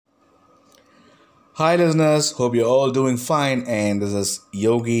Hi, listeners. Hope you're all doing fine. And this is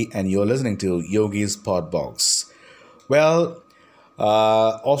Yogi, and you're listening to Yogi's Podbox. Well,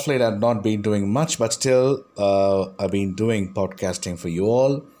 off late, I've not been doing much, but still, I've been doing podcasting for you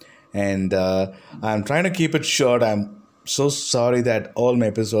all. And I'm trying to keep it short. I'm so sorry that all my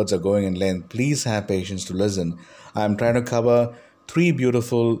episodes are going in length. Please have patience to listen. I'm trying to cover three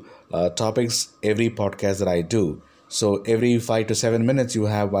beautiful topics every podcast that I do. So every 5 to 7 minutes, you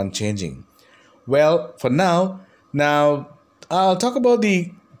have one changing. Well, for now I'll talk about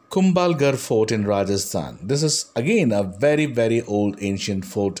the Kumbhalgarh fort in Rajasthan. This is again a very, very old ancient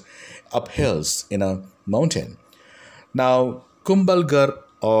fort up hills in a mountain. Now, Kumbhalgarh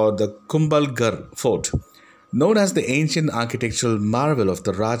or the Kumbhalgarh fort, known as the ancient architectural marvel of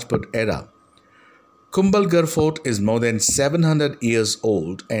the Rajput era. Kumbhalgarh fort is more than 700 years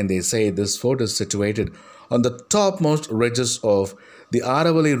old, and they say this fort is situated on the topmost ridges of the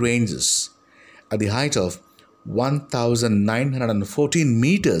Aravalli ranges at the height of 1,914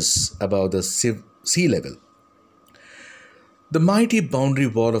 meters above the sea level. The mighty boundary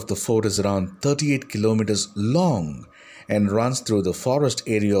wall of the fort is around 38 kilometers long and runs through the forest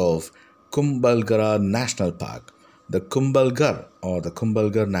area of Kumbhalgarh National Park, the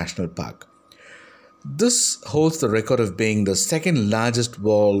Kumbhalgarh National Park. This holds the record of being the second largest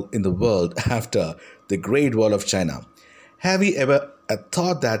wall in the world after the Great Wall of China. Have you ever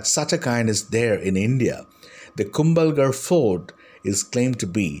thought that such a kind is there in India? The Kumbhalgarh fort is claimed to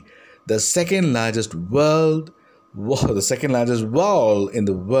be the second largest wall in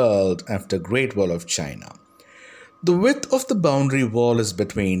the world after Great Wall of China. The width of the boundary wall is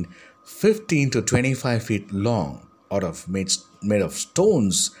between 15 to 25 feet long, made of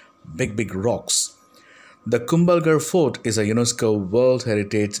stones, big rocks. The Kumbhalgarh Fort is a UNESCO World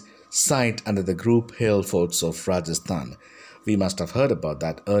Heritage Site under the Group Hill Forts of Rajasthan. We must have heard about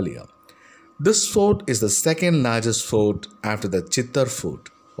that earlier. This fort is the second largest fort after the Chittur Fort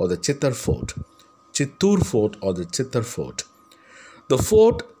or the Chittor Fort. The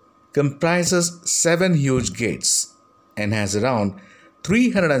fort comprises seven huge gates and has around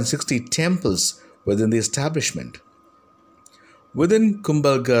 360 temples within the establishment. Within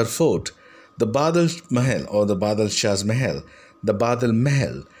Kumbhalgarh Fort, the the Badal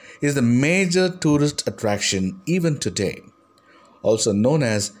Mahal is the major tourist attraction even today. Also known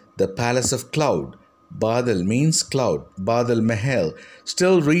as the Palace of Cloud. Badal means cloud. Badal Mahal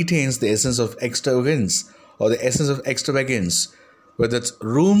still retains the essence of extravagance with its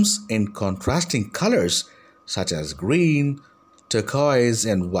rooms in contrasting colors such as green, turquoise,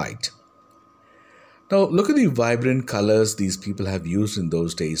 and white. Now look at the vibrant colors these people have used in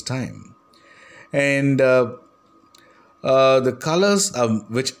those days' time, and the colors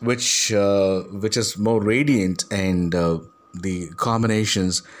which is more radiant and the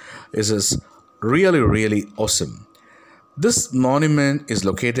combinations is really awesome. This monument is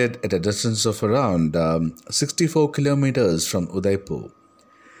located at a distance of around 64 kilometers from Udaipur.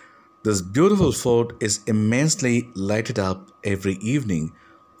 This beautiful fort is immensely lighted up every evening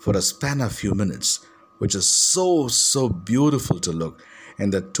for a span of few minutes, which is so beautiful to look.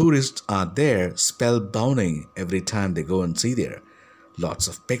 And the tourists are there spellbinding every time they go and see there. Lots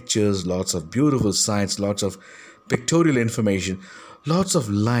of pictures, lots of beautiful sights, lots of pictorial information, lots of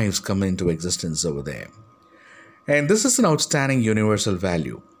lives come into existence over there. And this is an outstanding universal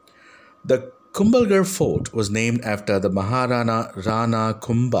value. The Kumbhalgarh fort was named after the Maharana Rana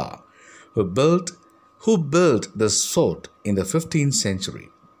Kumbha, who built this fort in the 15th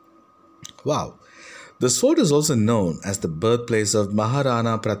century. Wow. This fort is also known as the birthplace of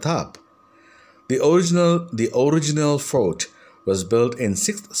Maharana Pratap. The original fort was built in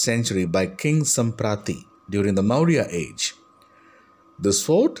 6th century by King Samprati during the Maurya age. This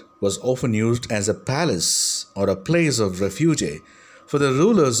fort was often used as a palace or a place of refuge for the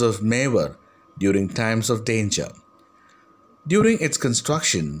rulers of Mewar during times of danger. During its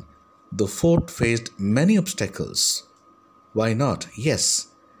construction, the fort faced many obstacles. Why not? Yes,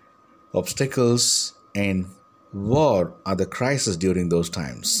 obstacles and war are the crisis during those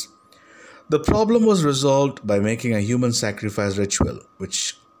times. The problem was resolved by making a human sacrifice ritual,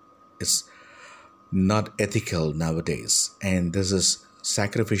 which is not ethical nowadays. And this is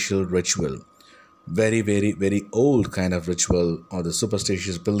sacrificial ritual, very old kind of ritual or the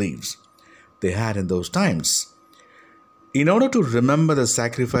superstitious beliefs they had in those times. In order to remember the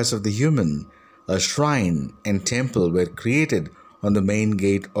sacrifice of the human, a shrine and temple were created on the main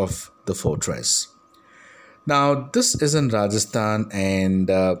gate of the fortress. Now, this is in Rajasthan and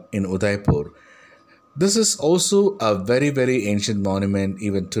in Udaipur. This is also a very ancient monument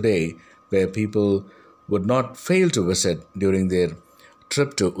even today where people would not fail to visit during their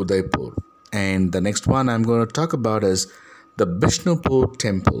trip to Udaipur. And the next one I'm going to talk about is the Bishnupur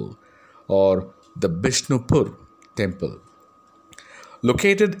temple or the Bishnupur temple.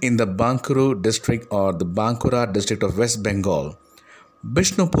 Located in the Bankura district or the Bankura district of West Bengal,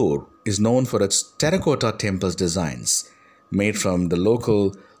 Bishnupur is known for its terracotta temples designs made from the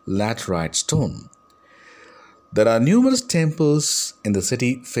local laterite stone. There are numerous temples in the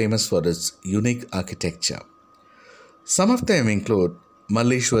city famous for its unique architecture. Some of them include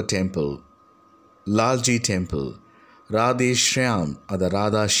Malleshwar Temple, Lalji Temple, Radhe Shyam or the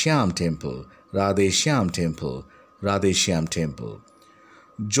Radha Shyam Temple, Radhe Shyam Temple, Radhe Shyam Temple,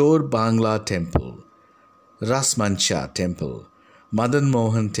 Jor Bangla Temple, Rasmancha Temple, Madan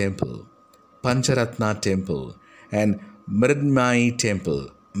Mohan Temple, Pancharatna Temple, and Mridmayi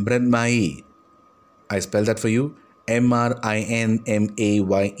Temple. Mridmayi, I spell that for you, Mrinmayee,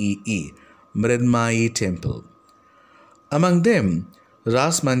 Mridmayi Temple. Among them,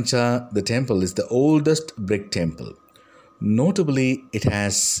 Rasmancha, the temple, is the oldest brick temple. Notably, it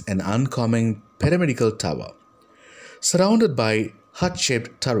has an uncommon pyramidal tower. Surrounded by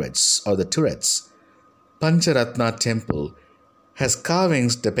hut-shaped turrets or the turrets, Pancharatna temple has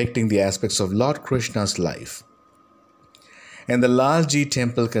carvings depicting the aspects of Lord Krishna's life. And the Lalji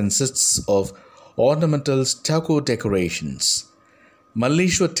temple consists of ornamental stucco decorations.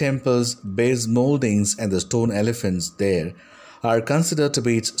 Malleshwar temple's base moldings and the stone elephants there are considered to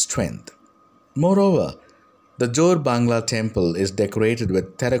be its strength. Moreover, the Jor Bangla temple is decorated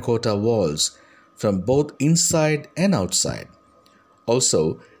with terracotta walls from both inside and outside.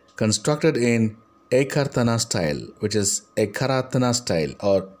 Also, constructed in Ekartana style, which is Ekaratana style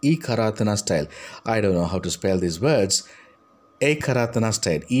or Ekaratana style. I don't know how to spell these words. Ekaratana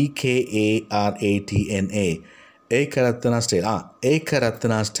style, Ekaratna, Ekaratana style,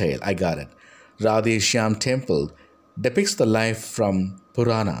 Ekaratana style, I got it. Radhe Shyam temple depicts the life from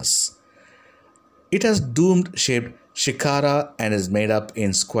Puranas. It has domed shaped shikara and is made up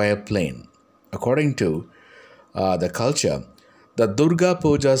in square plane. According to the culture, the Durga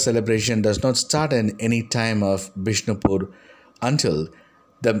Puja celebration does not start in any time of Bishnupur until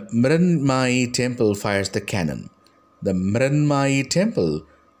the Mrinmayi temple fires the cannon. The Mrinmayi temple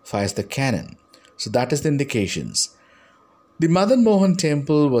fires the cannon. So that is the indications. The Madan Mohan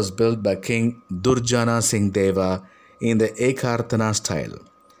temple was built by King Durjana Singh Deva in the Ekartana style.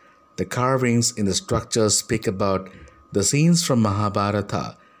 The carvings in the structure speak about the scenes from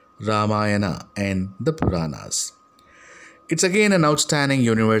Mahabharata, Ramayana, and the Puranas. It's again an outstanding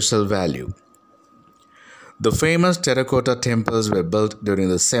universal value. The famous terracotta temples were built during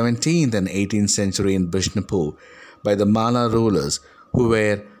the 17th and 18th century in Bishnupur by the Mala rulers who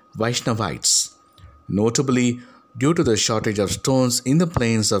were Vaishnavites. Notably, due to the shortage of stones in the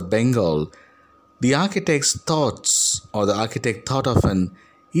plains of Bengal, the architect thought of an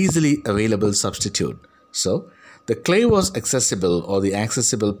easily available substitute. So, the clay was accessible or the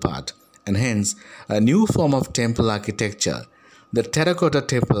accessible part, and hence a new form of temple architecture, the terracotta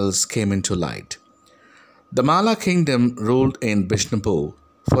temples, came into light. The Mala kingdom ruled in Bishnupur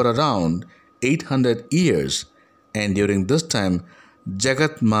for around 800 years, and during this time,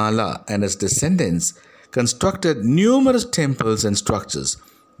 Jagat Mala and his descendants constructed numerous temples and structures,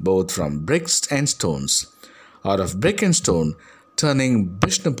 both from bricks and stones, out of brick and stone, turning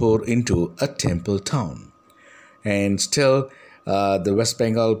Bishnupur into a temple town. And still, the West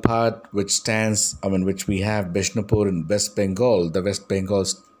Bengal part, which we have Bishnupur in West Bengal, the West Bengal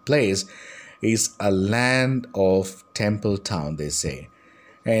place, is a land of temple town, they say.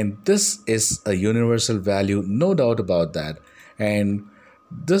 And this is a universal value, no doubt about that. And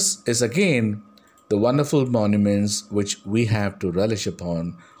this is again the wonderful monuments which we have to relish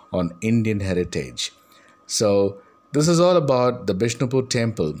upon on Indian heritage. So this is all about the Bishnupur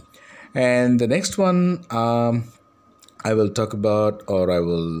temple. And the next one I will talk about, or I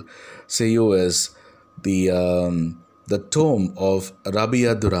will say you, is the tomb of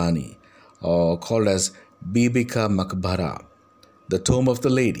Rabia Durrani, or called as Bibika Makbara, the tomb of the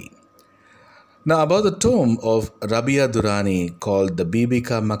lady. Now about the tomb of Rabia Durrani called the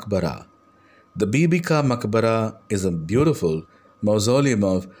Bibika Makbara. The Bibika Makbara is a beautiful mausoleum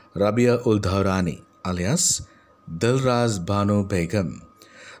of Rabia ul Dhaurani, alias Dilraz Banu Begum,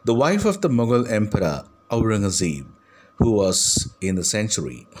 the wife of the Mughal Emperor Aurangzeb, who lived in the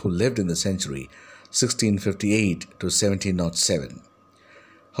century 1658 to 1707.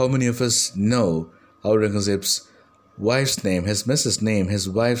 How many of us know Aurangzeb's wife's name, his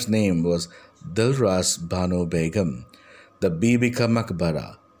wife's name was Dilraz Banu Begum, the Bibika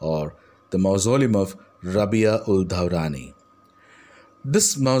Makbara, or the mausoleum of Rabia ul Dhaurani.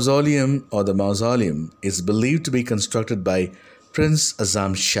 This mausoleum is believed to be constructed by Prince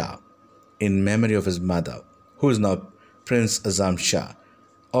Azam Shah in memory of his mother, who is now Prince Azam Shah,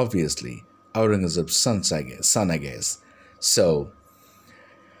 obviously Aurangzeb's son, I guess. So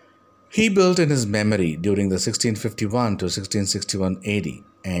he built in his memory during the 1651 to 1661 AD,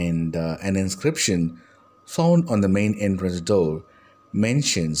 and an inscription found on the main entrance door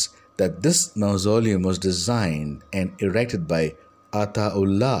mentions that this mausoleum was designed and erected by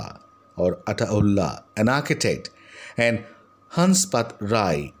Ataullah, an architect, and Hanspat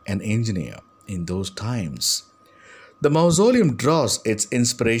Rai, an engineer in those times. The mausoleum draws its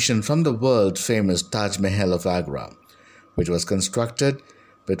inspiration from the world famous Taj Mahal of Agra, which was constructed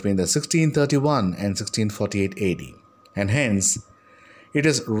between the 1631 and 1648 AD, and hence it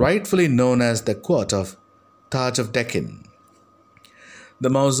is rightfully known as the quote of Taj of Deccan. The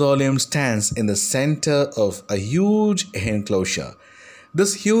mausoleum stands in the center of a huge enclosure.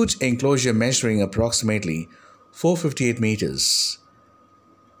 This huge enclosure, measuring approximately 458 meters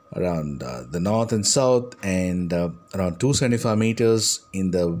around the north and south, and around 275 meters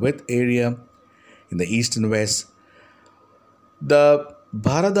in the width area in the east and west. The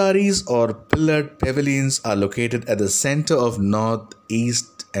Baradaris or pillared pavilions are located at the center of north,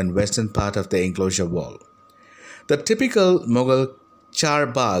 east, and western part of the enclosure wall. The typical Mughal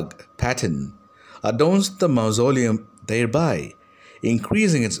charbagh pattern adorns the mausoleum, thereby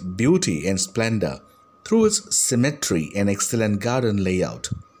increasing its beauty and splendor through its symmetry and excellent garden layout.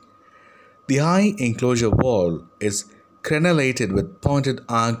 The high enclosure wall is crenellated with pointed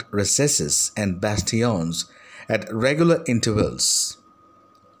arched recesses and bastions at regular intervals,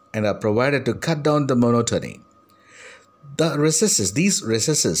 and are provided to cut down the monotony. These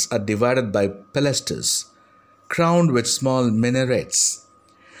recesses are divided by pilasters, crowned with small minarets.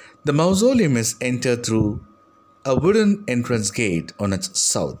 The mausoleum is entered through a wooden entrance gate on its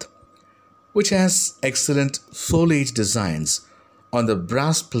south, which has excellent foliage designs on the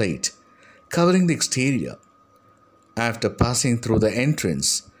brass plate covering the exterior. After passing through the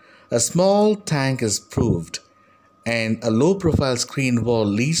entrance, a small tank is proved, and a low-profile screen wall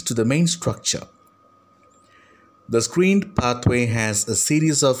leads to the main structure. The screened pathway has a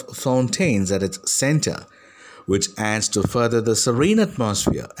series of fountains at its center, which adds to further the serene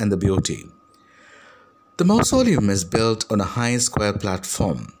atmosphere and the beauty. The mausoleum is built on a high square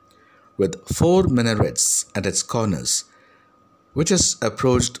platform with 4 minarets at its corners, which is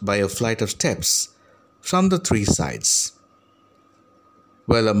approached by a flight of steps from the 3 sides,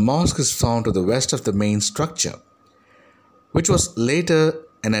 while a mosque is found to the west of the main structure, which was later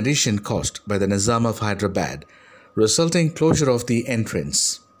an addition caused by the Nizam of Hyderabad, resulting closure of the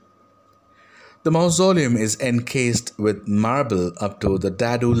entrance. The mausoleum is encased with marble up to the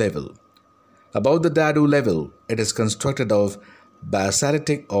dadu level. Above the dadu level, it is constructed of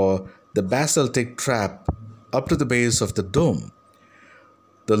basaltic trap up to the base of the dome.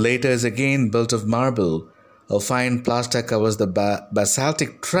 The latter is again built of marble. A fine plaster covers the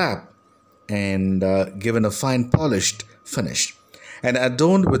basaltic trap and given a fine polished finish and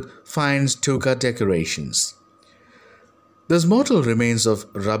adorned with fine stucco decorations. The mortal remains of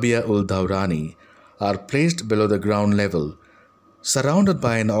Rabia ul Dawrani are placed below the ground level, surrounded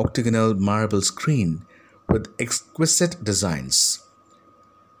by an octagonal marble screen with exquisite designs,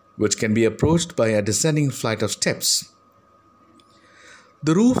 which can be approached by a descending flight of steps.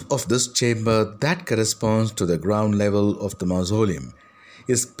 The roof of this chamber, that corresponds to the ground level of the mausoleum,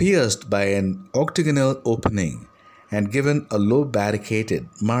 is pierced by an octagonal opening and given a low barricaded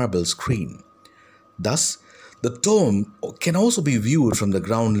marble screen. Thus, the dome can also be viewed from the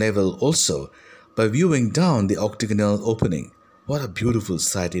ground level also by viewing down the octagonal opening. What a beautiful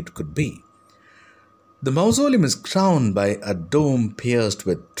sight it could be. The mausoleum is crowned by a dome pierced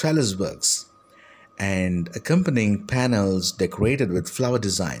with trellis works and accompanying panels decorated with flower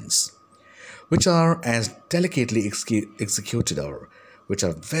designs, which are as delicately executed, or which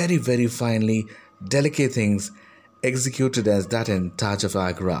are very, very finely delicate things executed as that in Taj of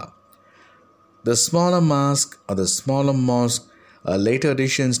Agra. The smaller mosque, a later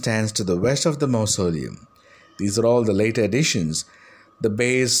addition, stands to the west of the mausoleum. These are all the later additions. The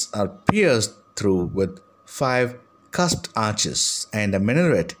bays are pierced through with 5 cusped arches, and a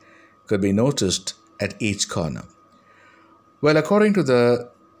minaret could be noticed at each corner. Well, according to the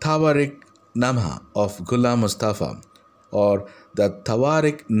Tawarik Nama of Ghulam Mustafa, or the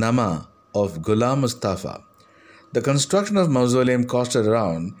Tawarik Nama of Ghulam Mustafa, the construction of mausoleum costed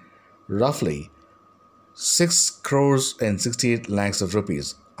around roughly 6 crores and 68 lakhs of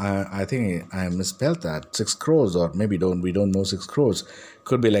rupees. I think I misspelled that. 6 crores, or maybe we don't know 6 crores.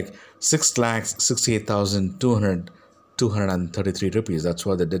 Could be like 6,68,233 rupees. That's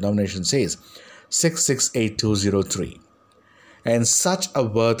what the denomination says. 668203. And such a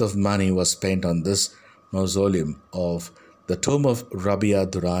worth of money was spent on this mausoleum of the tomb of Rabia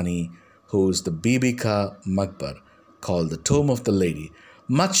Durrani, who is the Bibi Ka Makbar, called the Tomb of the Lady,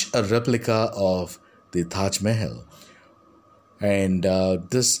 much a replica of the Taj Mahal. And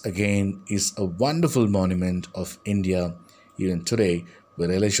this again is a wonderful monument of India even today with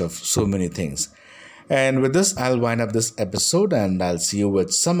relish of so many things. And with this, I'll wind up this episode and I'll see you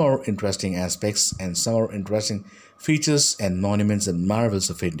with some more interesting aspects and some more interesting features and monuments and marvels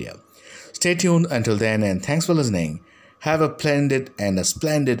of India. Stay tuned until then and thanks for listening. Have a splendid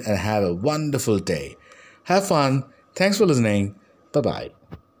and have a wonderful day. Have fun. Thanks for listening. Bye bye.